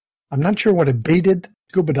 I'm not sure what a baited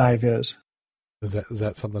scuba dive is. Is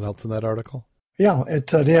that something else in that article? Yeah,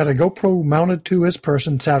 they had a GoPro mounted to his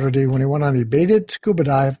person Saturday when he went on a baited scuba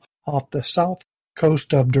dive off the south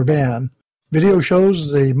coast of Durban. Video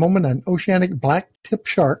shows the moment an oceanic black-tip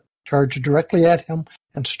shark charged directly at him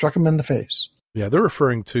and struck him in the face. Yeah, they're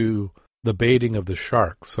referring to the baiting of the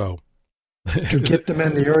shark. So to get them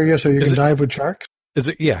in the area so you can dive with sharks? Is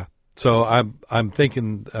it? Yeah. So I'm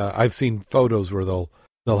thinking I've seen photos where they'll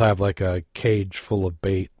have like a cage full of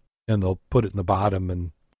bait and they'll put it in the bottom,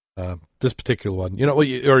 and this particular one,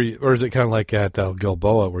 or is it kind of like at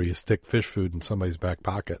Gilboa where you stick fish food in somebody's back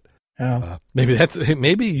pocket? Yeah.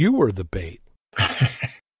 Maybe you were the bait.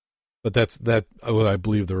 But that's what I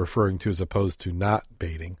believe they're referring to as opposed to not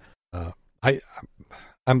baiting.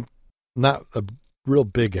 I'm not a real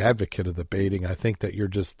big advocate of the baiting. I think that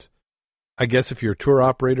I guess if you're a tour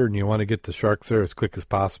operator and you want to get the sharks there as quick as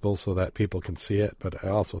possible so that people can see it, but I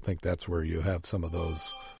also think that's where you have some of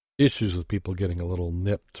those issues with people getting a little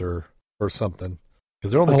nipped or something.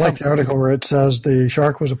 Because I like the article where it says the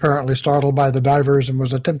shark was apparently startled by the divers and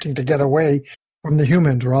was attempting to get away from the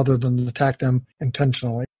humans rather than attack them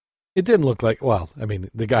intentionally. It didn't look like,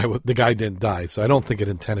 the guy didn't die, so I don't think it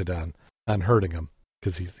intended on hurting him,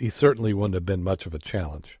 because he certainly wouldn't have been much of a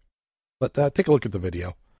challenge. But take a look at the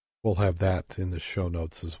video. We'll have that in the show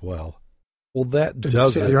notes as well. Well, that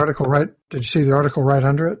does it. The article right? Did you see the article right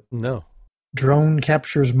under it? No. Drone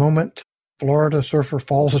captures moment Florida surfer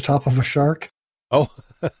falls atop of a shark. Oh,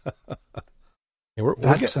 yeah,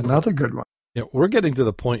 That's another good one. Yeah, we're getting to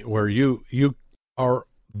the point where you are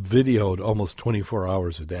videoed almost 24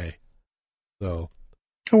 hours a day. So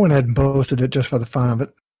I went ahead and posted it just for the fun of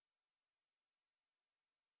it.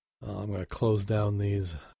 I'm going to close down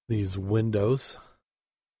these windows.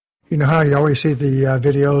 You know how you always see the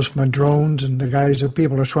videos from drones and the guys and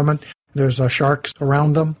people are swimming? There's sharks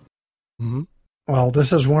around them. Mm-hmm. Well,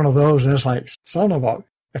 this is one of those, and it's like, son of a...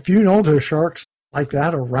 If you know there's sharks like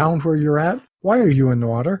that around where you're at, why are you in the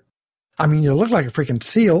water? I mean, you look like a freaking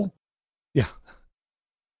seal. Yeah.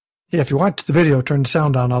 Yeah, if you watch the video, turn the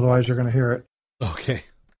sound down, otherwise you're going to hear it. Okay.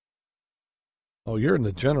 Oh, you're in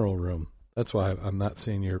the general room. That's why I'm not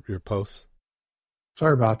seeing your posts.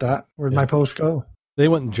 Sorry about that. Where'd my posts go? They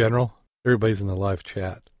went in general. Everybody's in the live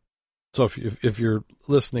chat. So if you're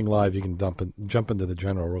listening live, you can jump into the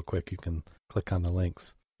general real quick. You can click on the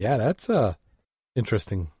links. Yeah, that's a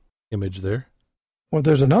interesting image there. Well,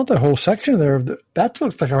 there's another whole section there. That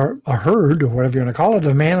looks like a herd, or whatever you want to call it,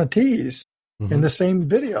 of manatees in the same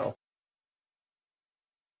video.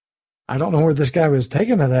 I don't know where this guy was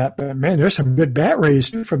taking it at, but man, there's some good bat rays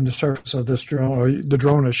from the surface of this drone, or the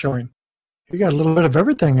drone is showing. You got a little bit of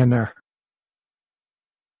everything in there.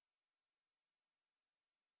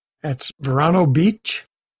 That's Verano Beach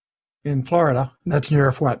in Florida. That's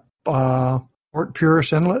near what? Port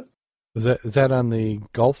Pierce Inlet. Is that on the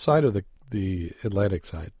Gulf side or the Atlantic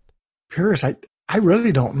side? Pierce, I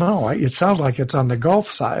really don't know. It sounds like it's on the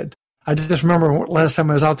Gulf side. I just remember last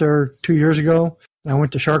time I was out there 2 years ago, and I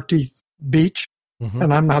went to Shark Teeth Beach,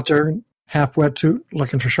 and I'm out there half wetsuit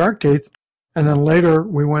looking for shark teeth. And then later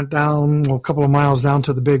we went down a couple of miles down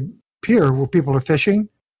to the big pier where people are fishing.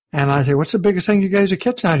 And I say, what's the biggest thing you guys are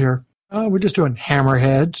catching out here? Oh, we're just doing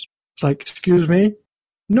hammerheads. It's like, excuse me?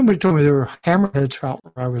 Nobody told me there were hammerheads out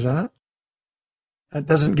where I was at. That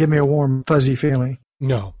doesn't give me a warm, fuzzy feeling.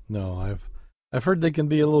 No, I've heard they can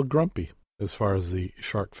be a little grumpy as far as the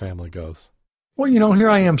shark family goes. Well, here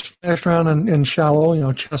I am splashed around in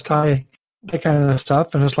shallow, chest high, that kind of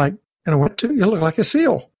stuff. And it's like, in a wetsuit, you look like a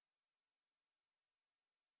seal.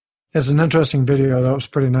 It's an interesting video, though. It's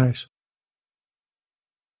pretty nice.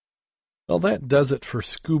 Well, that does it for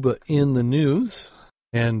Scuba in the News.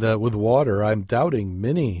 And with water, I'm doubting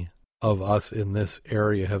many of us in this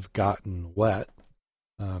area have gotten wet.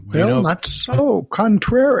 Not so.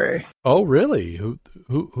 Contrary. Oh, really?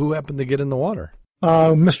 Who happened to get in the water?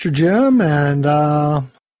 Mr. Jim and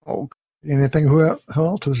anything. Who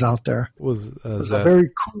else was out there? It was a very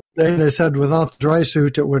cool day. They said without the dry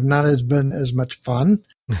suit, it would not have been as much fun.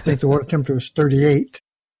 I think the water temperature was 38.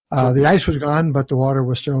 The ice was gone, but the water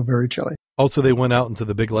was still very chilly. Oh, so they went out into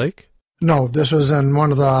the big lake? No, this was in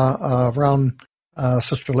one of the around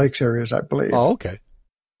Sister Lakes areas, I believe. Oh, okay.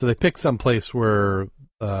 So they picked some place where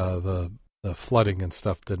the flooding and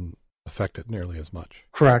stuff didn't affect it nearly as much.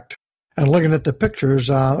 Correct. And looking at the pictures,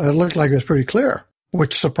 it looked like it was pretty clear,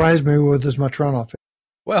 which surprised me with as much runoff.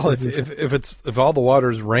 Well, if all the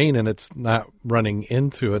water's rain and it's not running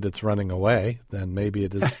into it, it's running away, then maybe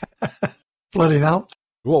it is flooding out.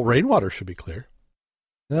 Well, rainwater should be clear.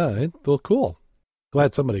 Yeah, well, cool.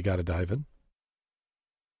 Glad somebody got to dive in.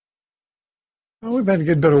 Well, we've had a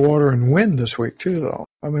good bit of water and wind this week too, though.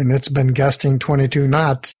 I mean, it's been gusting 22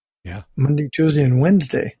 knots. Yeah. Monday, Tuesday, and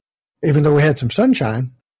Wednesday. Even though we had some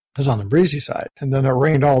sunshine, it was on the breezy side, and then it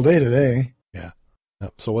rained all day today. Yeah.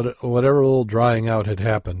 So whatever little drying out had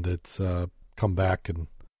happened, it's come back in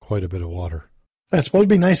quite a bit of water. It's supposed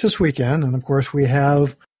to be nice this weekend, and of course we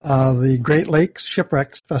have the Great Lakes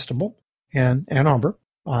Shipwrecks Festival in Ann Arbor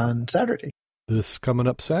on Saturday. This coming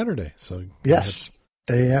up Saturday. So yes,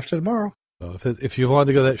 day after tomorrow. So if you want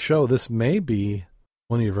to go to that show, this may be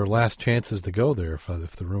one of your last chances to go there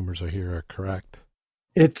if the rumors are correct.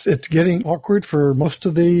 It's getting awkward for most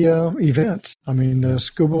of the events. I mean, the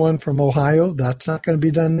scuba one from Ohio, that's not going to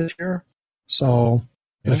be done this year. So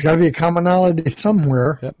there's got to be a commonality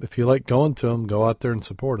somewhere. Yep. If you like going to them, go out there and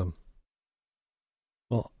support them.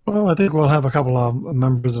 Well, I think we'll have a couple of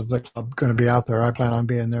members of the club going to be out there. I plan on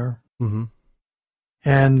being there. Mm-hmm.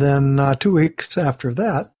 And then 2 weeks after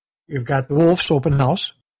that, we've got the Wolf's Open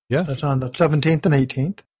House. Yes. That's on the 17th and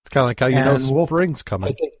 18th. It's kind of like how you know spring's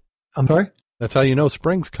coming. I'm sorry? That's how you know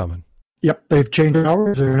spring's coming. Yep. They've changed their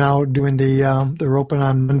hours. They're now doing they're open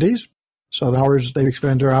on Mondays. So the hours, they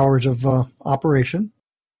expand their hours of operation.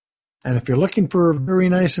 And if you're looking for a very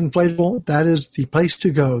nice inflatable, that is the place to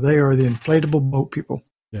go. They are the inflatable boat people.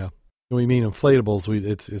 Yeah. When we mean inflatables,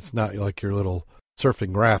 it's not like your little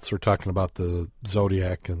surfing rafts. We're talking about the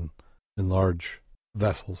Zodiac and large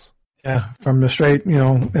vessels. Yeah, from the straight,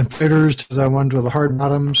 inflators to the ones with the hard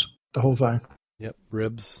bottoms. the whole thing. Yep,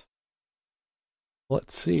 ribs.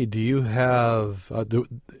 Let's see. Do you have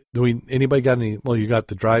anybody got any? Well, you got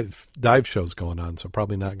the dive shows going on, so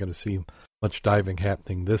probably not going to see much diving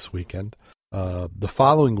happening this weekend. The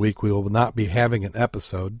following week, we will not be having an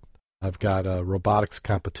episode. I've got a robotics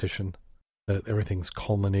competition that everything's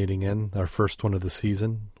culminating in. Our first one of the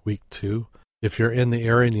season, week 2. If you're in the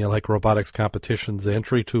area and you like robotics competitions, the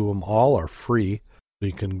entry to them all are free. So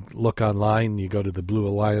you can look online. You go to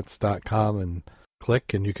thebluealliance.com and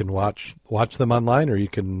click, and you can watch them online, or you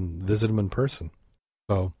can visit them in person.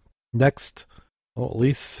 So next, at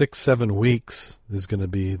least 6-7 weeks is going to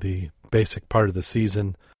be the basic part of the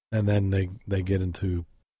season, and then they get into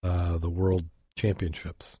the World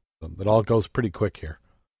Championships. So it all goes pretty quick here.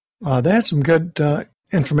 They had some good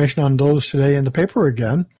information on those today in the paper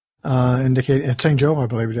again, indicating at St. Joe, I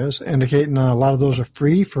believe it is, indicating a lot of those are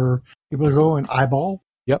free for people to go and eyeball.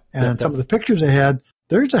 Yep. And some of the pictures they had,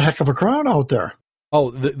 there's a heck of a crowd out there.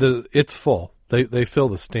 Oh, it's full. They fill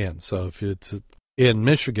the stands. So if it's in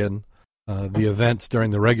Michigan, the events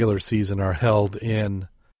during the regular season are held in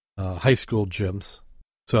high school gyms.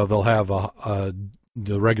 So they'll have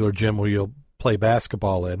the regular gym where you'll play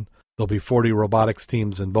basketball in. There'll be 40 robotics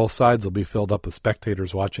teams, and both sides will be filled up with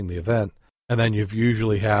spectators watching the event. And then you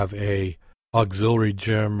usually have a auxiliary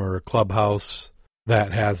gym or a clubhouse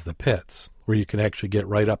that has the pits where you can actually get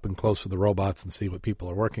right up and close to the robots and see what people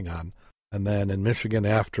are working on. And then in Michigan,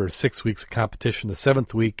 after 6 weeks of competition, the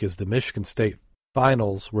 7th week is the Michigan State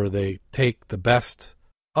Finals, where they take the best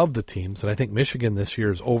of the teams. And I think Michigan this year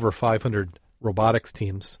is over 500 robotics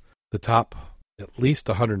teams. The top, at least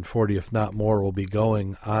 140, if not more, will be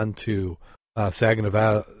going on to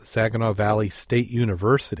Saginaw Valley State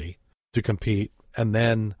University to compete. And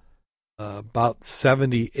then about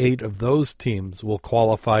 78 of those teams will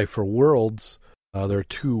qualify for Worlds. There are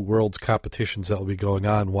 2 Worlds competitions that will be going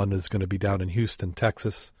on. One is going to be down in Houston,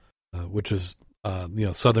 Texas, which is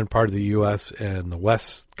southern part of the U.S. and the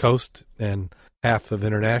West Coast and half of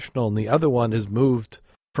international. And the other one is moved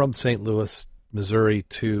from St. Louis, Missouri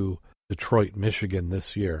to Detroit, Michigan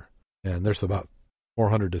this year. And there's about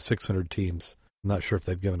 400 to 600 teams. I'm not sure if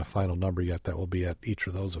they've given a final number yet that will be at each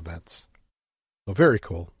of those events. So very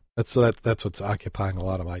cool. That's what's occupying a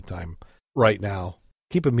lot of my time right now,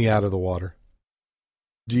 keeping me out of the water.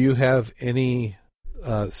 Do you have any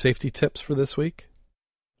safety tips for this week?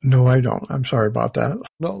 No, I don't. I'm sorry about that.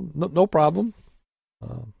 No problem.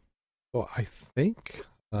 Well, I think.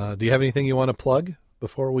 Do you have anything you want to plug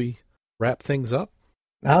before we wrap things up?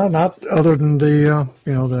 No, not other than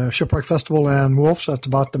the Shipwreck Festival and Wolves. That's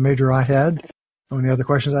about the major I had. The only other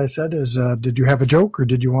questions I said is, did you have a joke, or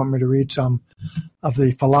did you want me to read some of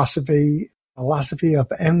the philosophy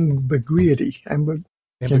of ambiguity?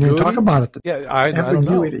 Can you talk about it? Yeah, I don't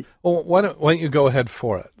know. Well, why don't you go ahead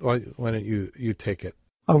for it? Why don't you take it?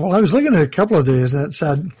 Well, I was looking at a couple of these, and it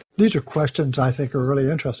said, these are questions I think are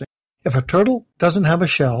really interesting. If a turtle doesn't have a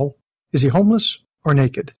shell, is he homeless or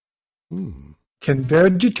naked? Can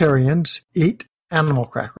vegetarians eat animal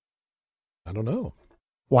crackers? I don't know.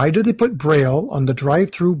 Why do they put Braille on the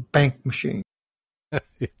drive-through bank machine?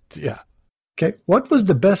 Yeah. Okay, what was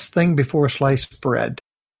the best thing before sliced bread?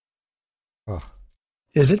 Oh.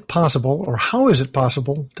 Is it possible, or how is it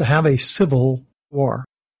possible, to have a civil war?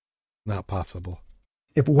 Not possible.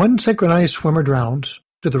 If one synchronized swimmer drowns,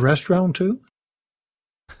 do the rest drown too?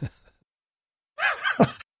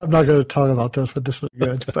 I'm not going to talk about this, but this was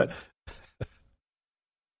good. But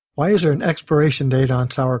why is there an expiration date on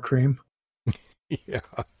sour cream? Yeah.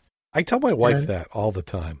 I tell my wife that all the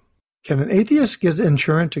time. Can an atheist get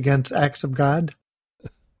insurance against acts of God?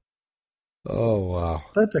 Oh, wow.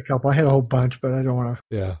 That's a couple. I had a whole bunch, but I don't want to.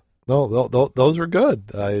 Yeah. No, those were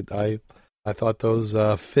good. I thought those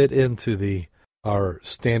fit into our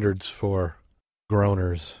standards for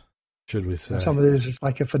groaners, should we say. Some of these is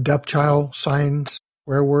like, if a deaf child signs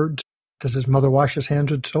swear words, does his mother wash his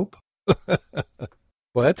hands with soap?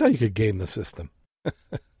 Well, that's how you could game the system.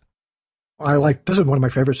 This is one of my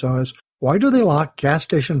favorites, though, is why do they lock gas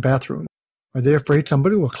station bathrooms? Are they afraid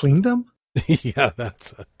somebody will clean them? Yeah,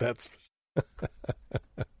 that's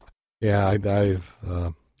yeah,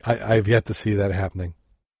 I've yet to see that happening.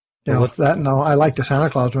 Yeah, I like the Santa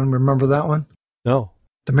Claus one. Remember that one? No.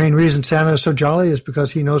 The main reason Santa is so jolly is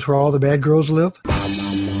because he knows where all the bad girls live.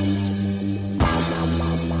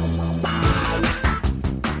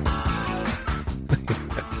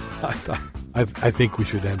 I think we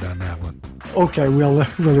should end on that one. Okay, we'll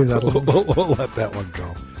leave that alone. We'll let that one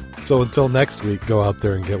go. So until next week, go out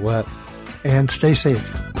there and get wet. And stay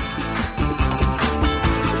safe.